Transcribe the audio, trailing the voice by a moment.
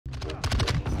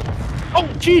Oh,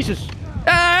 Jesus.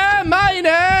 Mijn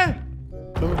hè?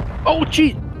 Oh,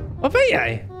 jeez. Wat ben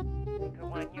jij?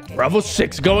 Bravo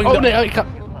 6 going Oh, down. nee, ik ga...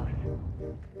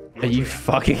 Are you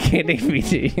fucking kidding me,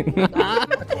 dude?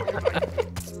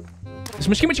 Dus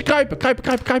misschien moet je kruipen.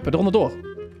 Kruipen. Eronder door.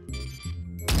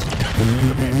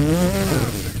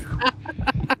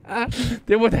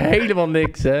 Dit wordt helemaal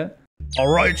niks, hè?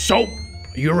 Alright, so, are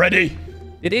you ready?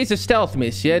 Dit is een stealth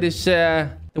missie, hè? Dus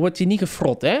er wordt hier niet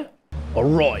gefrot, hè?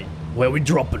 Alright, where we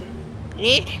dropping?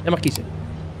 Je mag kiezen.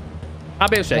 A,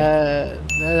 B of C?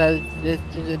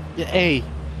 E.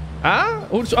 A?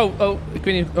 Oh, ik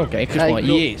weet niet. Oké, ik ga gewoon.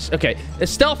 Yes. Oké, een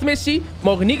stealth missie.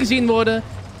 Mogen niet gezien worden.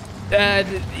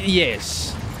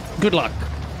 Yes. Good luck.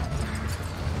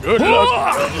 Good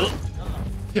luck.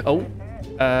 Oh.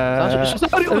 Ga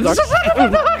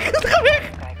weg.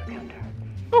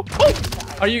 Oh.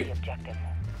 Are you...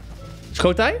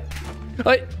 Schoot hij?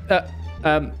 Hoi.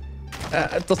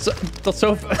 Tot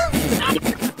zo... Ik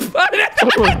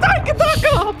duik het dak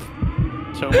af!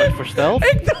 Zo wat versteld.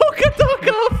 Ik duik het dak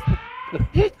af!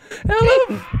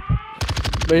 Help!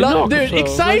 Ben je nog Dude, of zo? ik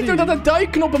zei toen dat een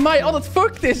duikknop bij mij altijd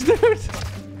fucked is, dude.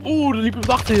 Oeh, er liep hem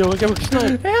achter, joh. Ik heb hem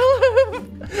gesneld. Help!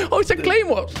 Oh, het zijn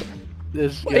claymores.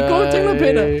 Dus, Ik kom terug naar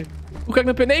binnen. Hoe ga ik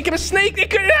naar binnen? Nee, ik heb een snake.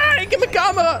 Ik heb mijn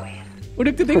camera. Hoe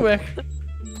doe ik dit ding weg?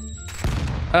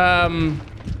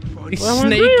 Die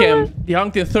snake cam, die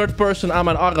hangt in third person aan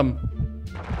mijn arm.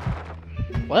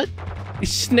 Wat? Die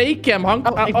snake cam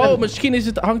hangt aan... Oh,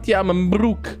 misschien hangt die aan mijn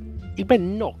broek. Ik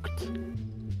ben knocked.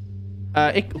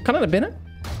 Kan ik naar binnen?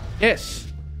 Yes.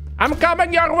 I'm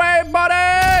coming your way,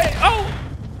 buddy! Oh!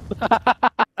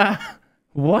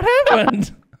 What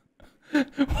happened?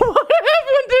 What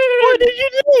happened, dude? What did you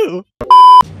do?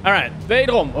 Alright,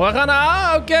 wederom. We gaan naar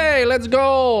A. Oké, let's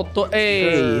go.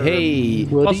 Hey.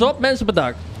 Pas op, mensen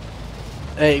bedankt.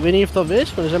 Hey, ik weet niet of dat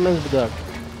wist, maar er zijn mensen bedankt.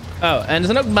 Oh, en er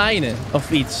zijn ook mijnen.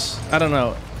 Of iets. I don't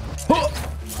know.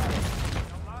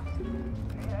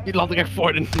 Die land ik echt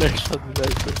voor de neus van de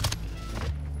neus.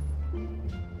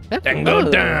 And go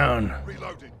down.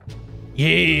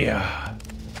 Yeah.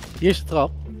 Hier is de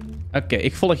trap. Oké,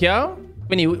 ik volg jou. Ik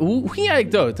weet niet, hoe ging jij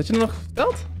eigenlijk dood? Had je dat nog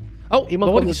verteld? Oh,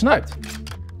 Iemand wordt komt gesniped.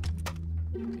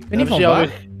 Ik weet niet van jou waar.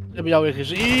 Ze hebben jou weer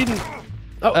gezien.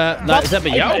 Oh, nou, ze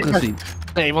hebben jou gezien.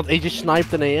 Nee, want eentje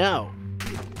snipte naar jou.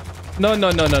 No.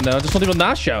 Er stond iemand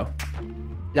naast jou.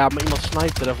 Ja, maar iemand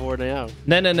snipte daarvoor naar jou.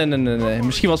 Nee.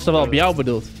 Misschien was het er wel op jou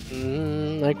bedoeld.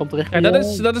 Hij komt terecht. Ja,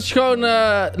 dat is gewoon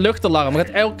luchtalarm.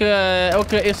 Het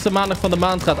elke eerste maandag van de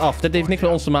maand gaat af. Dit heeft niks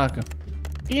met ons te maken.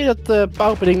 Kun je dat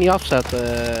powerpudding niet afzetten?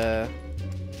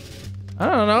 I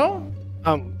don't know.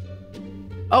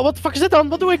 Oh, wat de fuck is dit dan?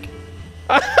 Wat doe ik?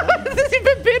 Ik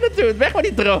ben binnen, dude. Weg met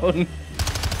die drone.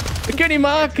 Dat kun je niet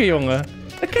maken, jongen.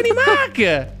 Dat kun je niet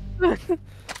maken.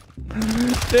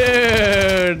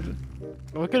 Dude.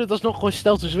 We kunnen het alsnog gewoon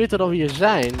stealth zwitten dan we hier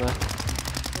zijn. Maar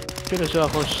we kunnen ze wel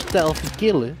gewoon stealth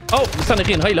killen. Oh, we staan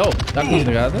erin. Hallo. Daar moet je in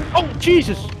de gaten. Oh,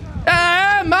 Jesus.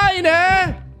 Mijn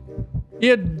hè.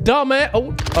 Je dam hè.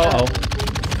 Oh.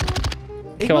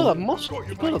 Ik wil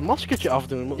dat maskertje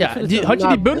afdoen. Ja, had je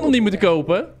die bundel niet moeten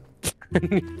kopen?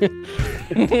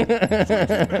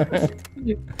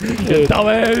 Je dam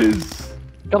is.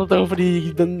 Ik had het over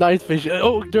de night vision.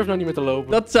 Oh, ik durf nou niet meer te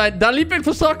lopen. Daar liep ik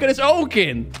van strak dus ook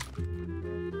in.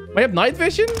 Maar je hebt night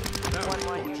vision?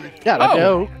 Ja, dat heb je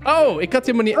ook. Oh, ik had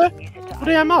helemaal niet... Hoe doe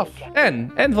jij hem af?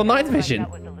 En van night vision.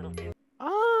 Ah.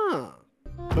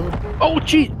 Oh,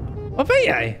 cheat. Wat ben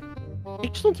jij? Ik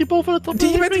stond hier boven de trap.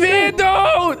 Die bent weer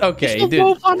dood! Oké, ik stond dude.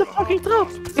 bovenaan de fucking trap.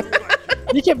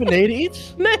 Niet jij beneden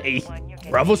iets? Nee.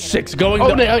 Bravo 6 going Oh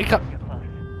down. nee, ik ga...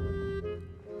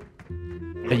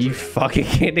 Are you fucking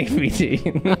kidding me,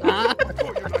 dude?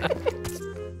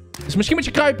 Dus misschien moet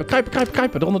je kruipen.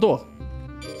 Eronder door.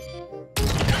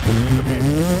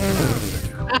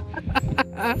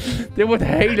 Dit wordt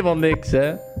helemaal niks,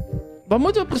 hè? Wat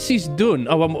moeten we precies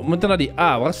doen? Oh, we moeten naar die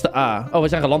A. Waar is de A? Oh, we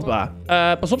zijn geland op A.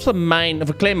 Pas op, staat mijn... Of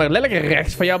een claim maar letterlijk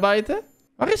rechts van jou buiten.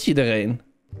 Waar is iedereen?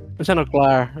 We zijn al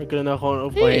klaar. We kunnen nou gewoon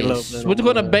overal heen lopen. We moeten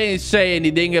gewoon naar B en C en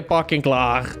die dingen pakken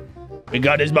klaar. We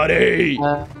got this, buddy.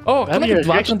 Oh, kan ik het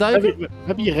water duiken? We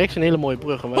hebben hier rechts een hele mooie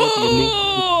brug. En we hebben hier links...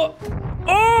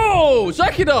 Oh,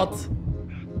 zag je dat?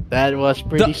 That was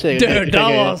pretty sick. Dude,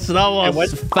 dat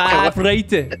was 5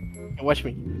 reten. Watch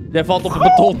me. Jij valt op een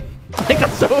beton. Ik had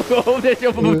zo gehoopt dat je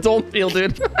op een beton viel,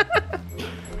 dude.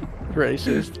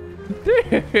 Racist.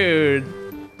 Dude.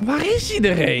 Waar is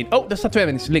iedereen? Oh, daar staat 2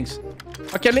 mensen. Links.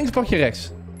 Pak jij links of pak je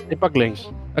rechts? Ik pak links.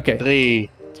 Oké. 3,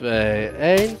 2,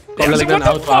 1. Kom What ik naar een the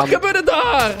auto aan. fuck gebeurde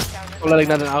daar? Kom ik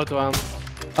naar een auto aan.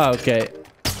 Ah, oké. Ik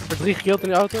word 3 gekild in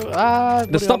de auto. Ah,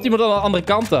 Er stapt iemand aan de andere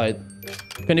kant uit.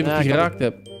 Ik weet niet of ik die geraakt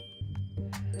heb.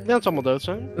 Ja, het zal allemaal dood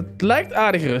zijn. Het lijkt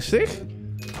aardig rustig.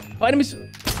 Oh, enemies.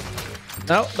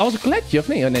 Nou, dat was een kletje, of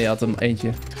niet? Oh, nee, je had hem eentje.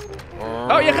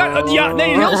 Oh, je gaat... Ja,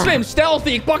 nee, heel slim. Stealthy.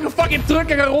 Ik pak een fucking truck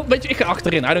en ga rond. Weet je, ik ga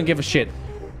achterin. I don't give a shit.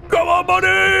 Come on,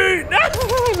 buddy!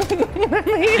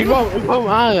 Ik wou hem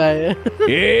aanrijden.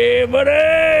 Yeah,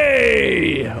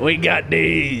 buddy! We got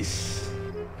these.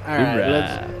 Alright,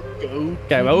 let's go.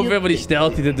 Kijk, maar hoeveel van die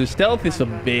stealthy te doen? Stealthy is van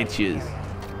bitches.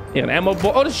 Hier, een ammo box.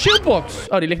 Oh, dat is een shieldbox.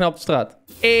 Oh, die ligt nou op de straat.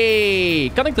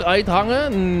 Hey, kan ik eruit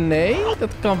hangen? Nee, dat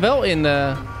kan wel in...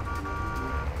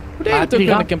 Hoe deed je het ook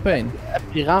in de campaign? Heb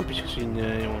je die raampjes gezien,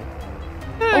 jongen?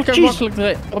 Ja, ik kan makkelijk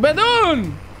erheen. Wat ben je doen?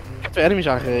 Ik heb 2 enemies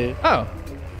aangereden. Oh,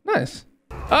 nice.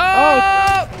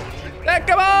 Oh,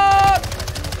 lekker man!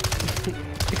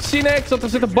 Ik zie niks, want er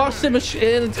zit een barst in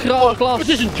het glas. Het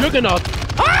is een juggernaut.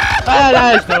 Ah,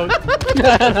 hij is dood.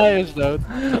 Hij is dood.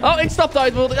 Oh, ik stapte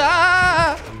uit.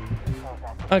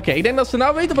 Oké, ik denk dat ze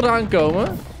nou weten wat er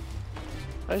aankomen.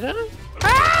 Ga je zeggen?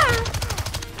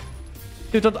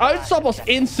 Dude, dat uitstappen was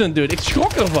instant, dude. Ik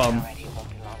schrok ervan.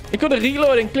 Ik kon de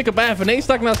reloading klikken bij en van ineens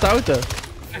sta ik naast de auto.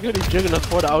 Ik weet die juggernaut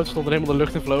voor de auto stond en helemaal de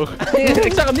lucht in vloog.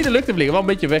 Ik zag hem niet de lucht in vliegen, wel een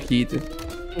beetje weggieten.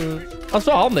 Dat is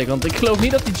wel handig, want ik geloof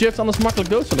niet dat die jugs anders makkelijk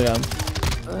dood zullen gaan.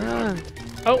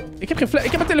 Oh, ik heb geen flash.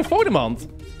 Ik heb een telefoon in mijn hand.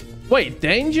 Wait,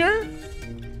 danger?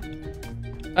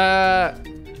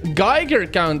 Geiger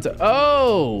counter.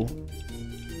 Oh.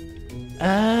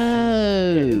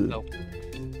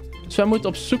 Dus wij moeten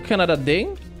op zoek gaan naar dat ding.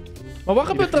 Maar wat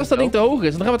gebeurt er als dat ding te hoog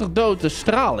is? Dan gaan we toch dood? De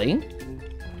straling?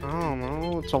 Oh,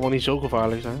 nou, het zal wel niet zo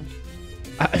gevaarlijk zijn.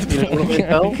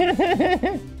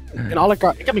 In alle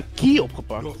ik heb een key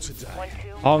opgepakt.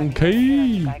 Een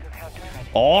key.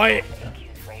 Hoi.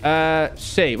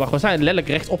 C. Wacht, we zijn letterlijk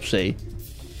rechts op C.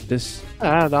 Dus...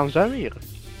 Ja, daarom zijn we hier.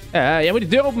 Ja, jij moet die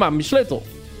deur openmaken met je sleutel.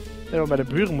 Ja, we bij de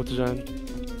buren moeten zijn.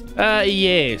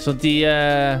 Yes, want die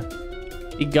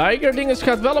Geiger-dinges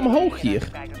gaat wel omhoog hier.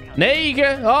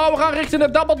 9. Oh, we gaan richting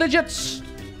de double digits.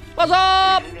 Pas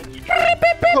op! Piep,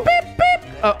 piep, piep, piep.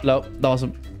 Oh, no, dat was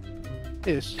hem.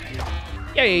 Is.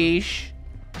 Jeez.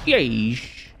 Jeez.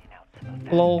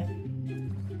 Lol.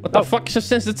 What the fuck is de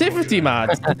sensitivity,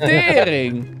 maat?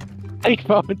 Tering. Ik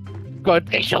wou het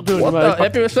echt al doen. What Maar the...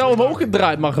 Heb je me snel omhoog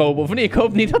gedraaid, mag hopen, of niet? Ik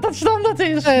hoop niet dat dat standaard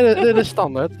is. Nee, dit is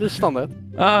standaard. Dit is standaard.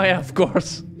 Ah ja, of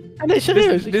course. Ja, nee,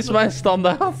 serieus. Dit is mijn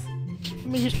standaard.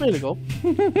 Hier speel ik op.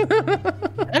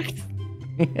 Echt?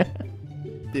 Ja.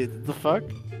 Dit, the fuck?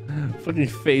 Fucking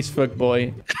face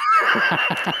fuckboy.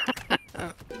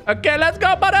 Okay, let's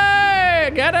go,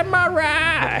 buddy! Get in my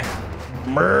ride!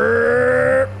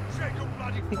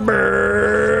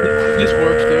 This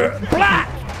works,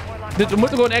 dude. We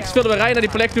moeten gewoon extra veel rijden naar die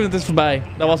plek toe en het is voorbij.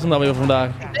 Dat was hem dan weer vandaag.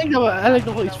 Ik denk dat we eigenlijk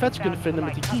nog wel iets vets kunnen vinden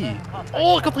met die key.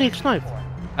 Oh, ik had erin gesniped.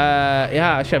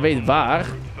 Ja, als jij weet waar.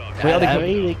 Ja, dat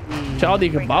weet ik niet. Als je al die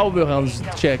gebouwen wil gaan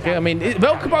checken. I mean,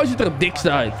 welk gebouw ziet er het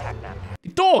dikste uit?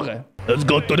 Die toren. Let's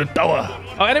go to the tower.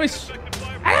 Oh, enemies.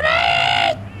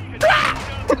 Enemies!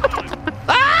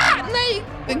 Nee!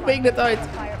 Ik beek net uit.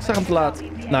 Ik zag hem te laat.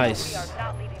 Nice.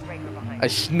 Hij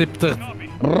snipt er.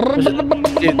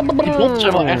 Die botten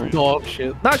zijn wel echt dog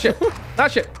shit. Naast je.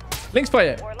 Naast je. Links van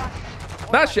je.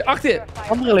 Naast je. Achter je.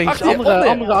 Andere links, Achter je, andere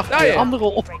onder je. achter Daar je, je. andere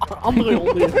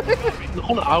onder je.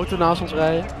 Gewoon een auto naast ons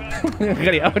rijden. Ik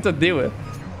ga die auto duwen.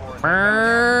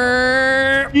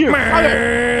 Hier,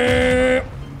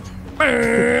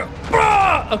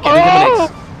 Oké, dat deed helemaal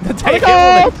niks. Dat deed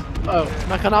helemaal niks. Oh,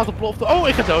 mijn granaat ontplofte. Oh,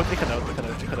 ik ga dood.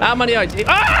 Ah, maar niet uit.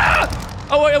 Ah!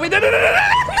 Oh, oh, nee. Dude,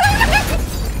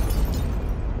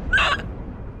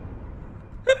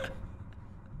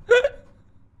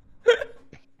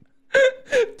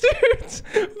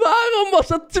 waarom was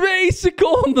dat 2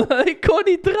 seconden? Ik kon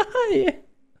niet draaien.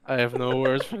 I have no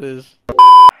words for this.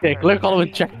 Kijk, gelukkig hadden we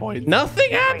een checkpoint.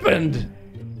 Nothing happened.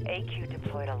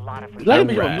 Het lijkt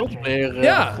een beetje op multiplayer.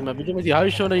 Ja. Met die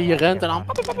huisje dat je rent en dan...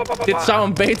 Dit zou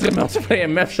een betere multiplayer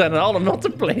map zijn dan alle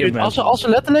multiplayer maps. Als ze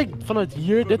letterlijk vanuit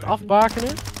hier dit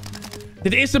afbakenen...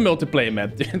 Dit is een multiplayer map.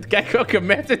 Kijk welke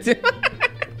map dit is.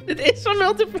 Dit is een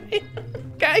multiplayer.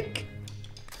 Kijk.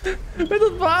 Met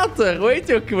dat water. Hoe heet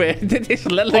je ook weer? Dit is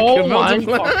letterlijk een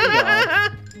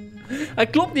multiplayer. Hij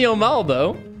klopt niet helemaal,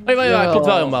 though. Oh, ja, hij klopt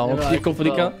wel helemaal. Want die komt van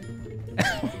die kant.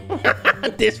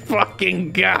 This fucking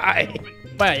guy.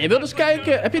 Maar ja, je wil dus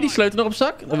kijken. Heb je die sleutel nog op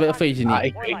zak? Of weet je niet? Ah,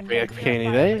 ik heb geen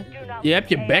idee. Je hebt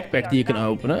je backpack die je kan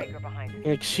openen.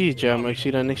 Ik zie het, ja, maar ik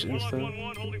zie daar niks in staan.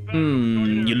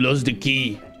 You lost the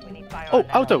key. Oh,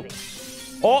 auto.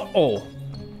 Oh.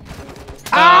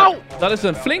 Auw! Dat is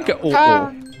een flinke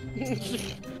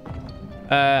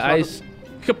Hij is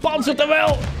gepantserd er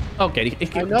wel. Oké, die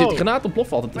granaat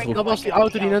ontploffen altijd te vroeg. Dat was die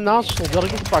auto die ernaast stond. Die had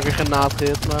ik ook een paar keer granaat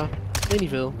gehit, maar weet niet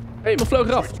veel. Hé, we vloog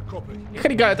eraf. Ik ga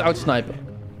die guy uit de auto snipen.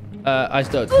 Hij is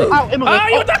dood. Auw, in mijn rug.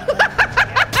 je wordt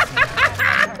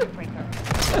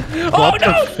Oh,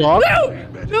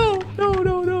 no!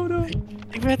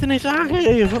 Ik werd ineens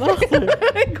aangereden van achter.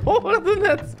 Ik hoorde het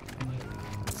net.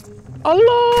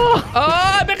 Hallo!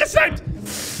 Ik ben gesniped!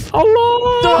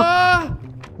 Hallo!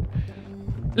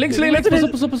 Links,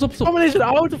 pas op. Er kwam ineens een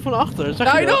auto van achter.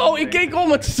 Zag je I dat? know, ik keek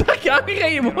om en toen zag je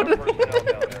aangereden worden.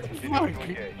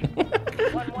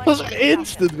 Dat was echt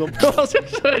instant, man. Dat was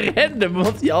echt zo random,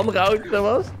 want die andere auto er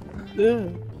was. Ja.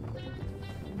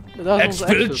 Dat was onze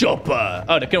Exfil exit. chopper. Oh,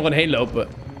 daar kunnen we gewoon heen lopen.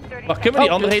 Wacht, kunnen we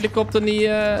die andere helikopter niet...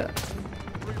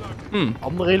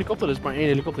 Andere helikopter, dat is maar één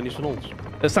helikopter, die is van ons.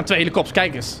 Er staan 2 helikopters,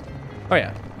 kijk eens. Oh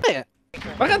ja. Ja.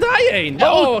 Waar gaat hij heen?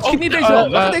 Oh, schiet niet deze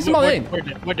man. Waar gaat deze man heen?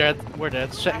 We're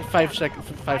dead. 5 seconds.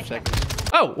 5 seconds.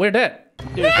 Oh, we're dead.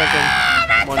 2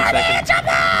 seconds. 1 second.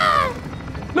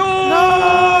 No!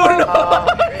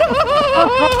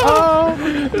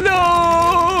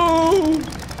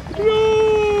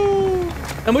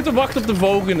 Dan moeten we wachten op de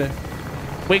volgende.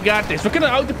 We got this. We kunnen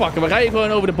een auto pakken. We rijden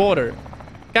gewoon over de border.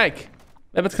 Kijk, we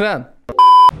hebben het gedaan.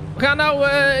 We gaan nou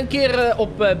een keer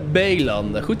op B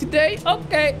landen. Goed idee?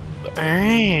 Oké. Of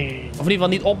in ieder geval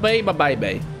niet op B, maar bij B.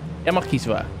 Jij mag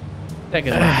kiezen waar. Kijk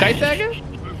eens. Ga je taggen?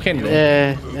 Geen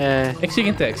idee. Ik zie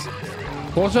geen tekst. Ik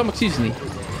hoor zo, maar ik zie ze niet.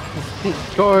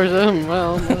 Score hem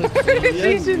wel. Ik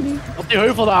zie ze niet. Op die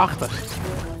heuvel daarachter.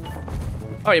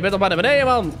 Oh, je bent al bijna beneden,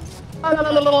 man.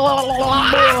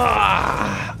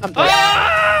 Nee!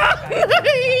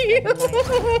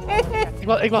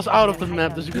 Ik was out of the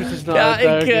map, dus ik moest er snel Ja,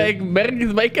 uitduiken. ik merk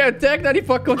het, maar ik kan een tag naar die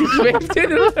fucker, want die zweeft in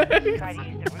de lucht. Nee,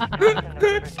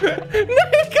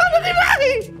 ik kan er niet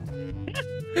bij!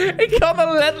 Ik kan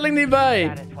er letterlijk niet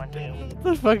bij. What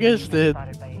the fuck is dit?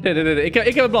 Nee. Ik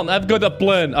heb een plan. I've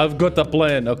got a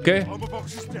plan, oké?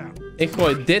 Ik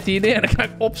gooi dit hier neer en dan ga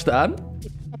ik opstaan.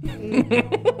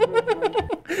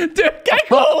 Kijk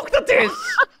hoe hoog dat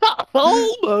is!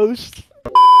 Almost.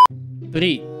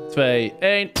 3, 2,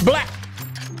 1, black!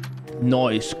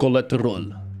 Nice, collateral.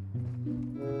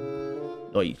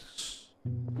 Nice.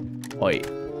 Hoi.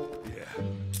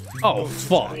 Oh,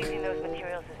 fuck.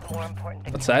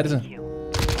 Wat zeiden ze?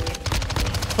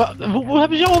 Hoe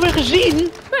hebben ze jou alweer gezien? Nee,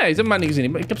 ze hebben mij niet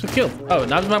gezien. Ik heb ze gekillt. Oh, nou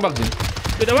hebben ze mij wel gezien.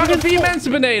 Er waren 4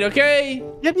 mensen beneden, oké? Je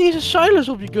hebt niet eens een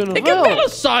silence op je kunnen, Ik heb wel een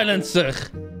silencer. Ik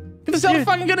heb dezelfde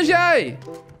fucking gun als jij.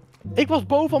 Ik was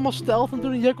boven allemaal stealth en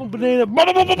toen jij komt beneden. What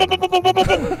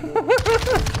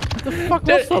the fuck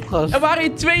was dat, gast? Er waren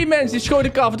hier 2 mensen, die schoten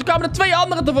ik af. En toen kwamen er 2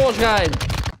 anderen tevoorschijn.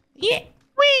 Ja.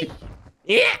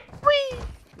 Ja.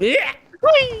 Ja. Ja.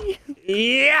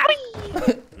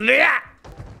 Ja.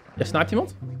 Ja, snijpt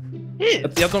iemand?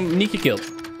 Je had hem niet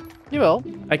gekillt. Jawel.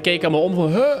 Hij keek aan me om van,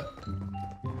 huh?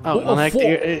 Oh, dan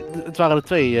het waren er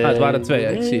 2. Het waren er 2,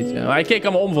 ik zie het. Ja. Maar hij keek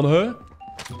aan me om van, huh?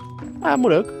 Ja,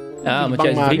 moet ook. Ja, omdat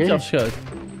jij zijn vriendje afschoot.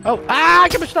 Oh,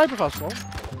 ik heb een sniper vast, man.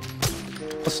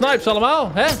 Wat snipes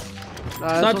allemaal, hè?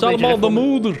 Nou, Snipes allemaal de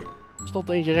moeder. Er stond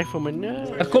eentje recht voor mijn neus.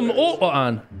 Er komt een oor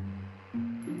aan.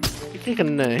 Ik kreeg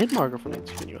een hitmarker van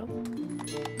iets, ik weet niet wat.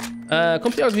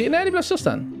 Komt die auto hier? Nee, die blijft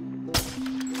stilstaan.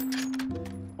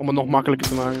 Om het nog makkelijker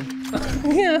te maken.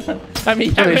 Ja.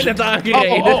 Jij bent net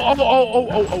aangereden. Oh,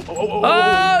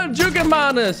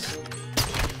 Juggermanus.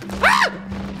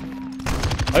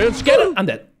 Are you scared? I'm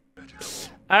dead.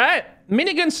 Alright,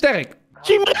 minigun sterk.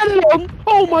 Zie hem redden, man!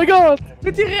 Oh my god!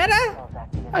 Kunt hij redden?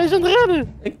 Hij is aan het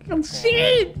redden! Ik kan het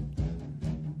zien.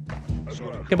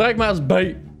 Gebruik mij als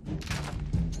bui.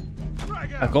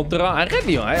 Hij komt eraan. Hij redt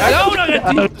niet, hoor. Oh, daar redt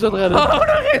hij. Hij is aan het redden. Oh,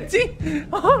 daar redt hij.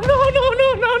 Oh, no.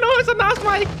 Hij staat naast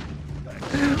mij.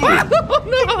 Oh,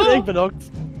 no. Ik ben dokt.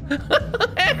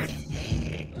 Echt?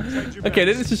 Oké,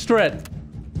 dit is de strat.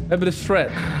 We hebben de strat.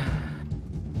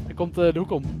 Hij komt de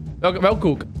hoek om. Welke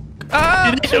hoek? Ah!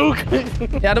 In deze hoek!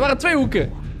 Ja, er waren 2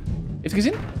 hoeken. Heeft je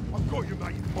gezien?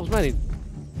 Volgens mij niet.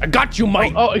 I got you,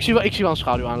 mate. Oh, ik zie wel een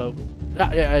schaduw aanlopen. Ja,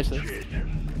 hij is er.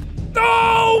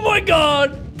 Oh my god.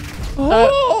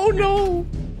 Oh no.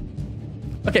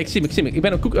 Oké, ik zie hem. Ik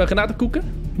ben een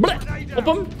granatenkoeken. Bleh, op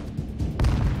hem.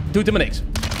 Doet helemaal niks.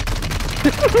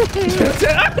 Nee.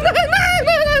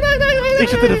 Ik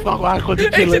zit in de vrachtwagen gewoon te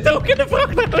Ik chillen. zit ook in de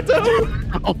vrachtauto.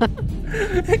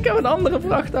 Ik heb een andere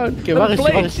vrachtauto. Oké, waar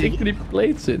is hij? Ik die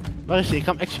plate zit. Waar is hij? Ik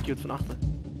ga hem execute van achter.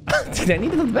 Ik denk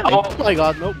niet dat het werkt. Oh my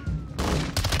god, nope.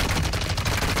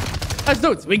 Hij is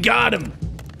dood. We got him.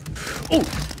 Oeh.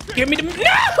 Give me the... No,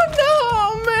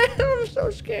 man. I'm so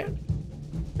scared.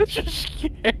 I'm so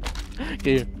scared.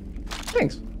 Hier.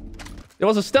 Thanks. Dit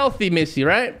was een stealthy missie,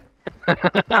 right?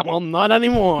 Well, not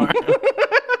anymore.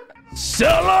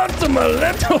 Sell on to my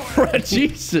little friend.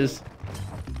 Jesus.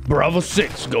 Bravo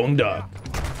 6 going dark.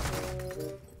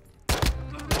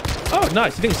 Oh,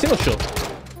 nice. Die ding is single shot.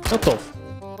 Heel tof.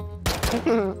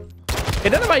 Ik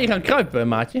denk dat wij hier gaan kruipen,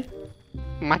 maatje.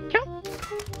 Matje?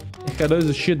 Ik ga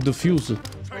deze shit diffusen.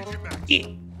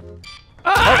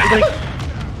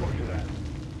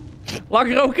 Lag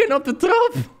er ook in op de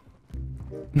trap?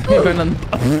 Ik ben een...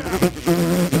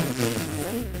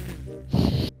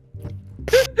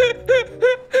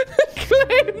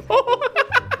 Claymore!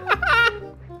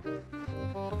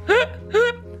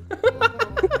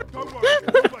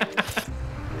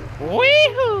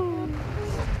 Weehoe!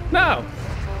 Nou,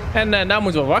 en nou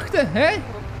moeten we wachten, hè?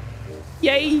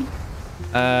 Yay!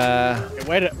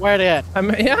 Where they at?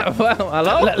 Ja, well,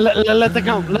 hallo? Let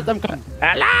them come.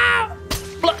 Hallo!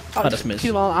 Oh, dat is Ik mis. zie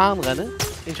hem al aanrennen.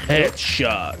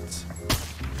 Headshot.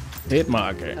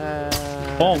 Hitmaker.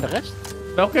 En de rest?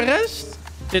 Welke rest?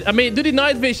 Doe die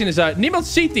night vision eens uit. Niemand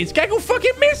ziet iets. Kijk hoe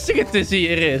fucking mistig het is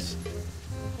hier is.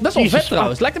 Dat is wel Jezus, vet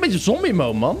trouwens. Lijkt een beetje zombie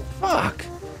mode, man. Fuck.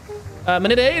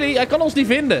 Meneer de Heli, hij kan ons niet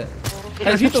vinden.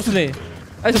 Hij ziet ons niet.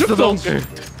 Hij zoekt ons.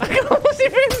 Hij kan ons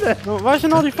niet vinden. Waar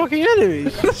zijn al die fucking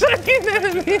enemies? Er zijn geen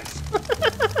enemies.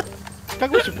 Kan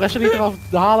ik mijn suppressor niet eraf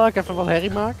halen, dat ik even wat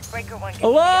herrie maak?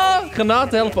 Hallo?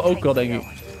 Granaten helpen ook wel, denk ik.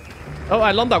 Oh,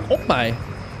 hij landt ook op mij.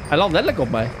 Hij landt letterlijk op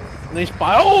mij. Nee,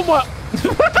 oh, maar...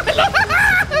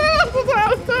 Op de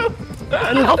auto.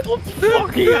 Hij landt op de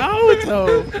fucking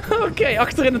auto. Oké,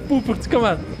 achter in het poepert. Kom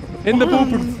aan. In de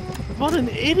poepert. Wat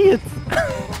een idiot.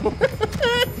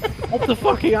 Op de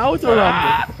fucking auto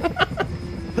landen.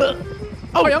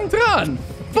 Oh, je hangt eraan.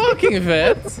 Fucking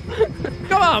vet.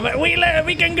 Come on,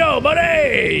 we can go,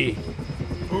 buddy.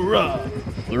 Hoera.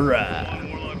 Hoera.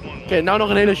 Oké, nou nog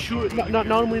een hele shoot.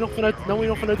 Nou moet je nog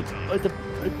vanuit de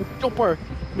chopper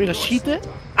weer gaan schieten.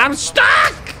 I'm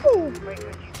stuck!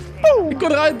 Ik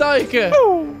kon eruit duiken.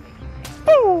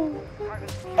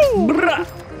 Bra.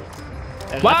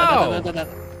 Wow.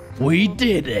 We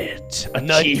did it.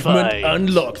 Achievement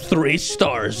unlocked. 3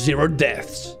 stars, 0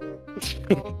 deaths.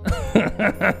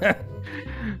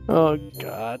 Oh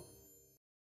god.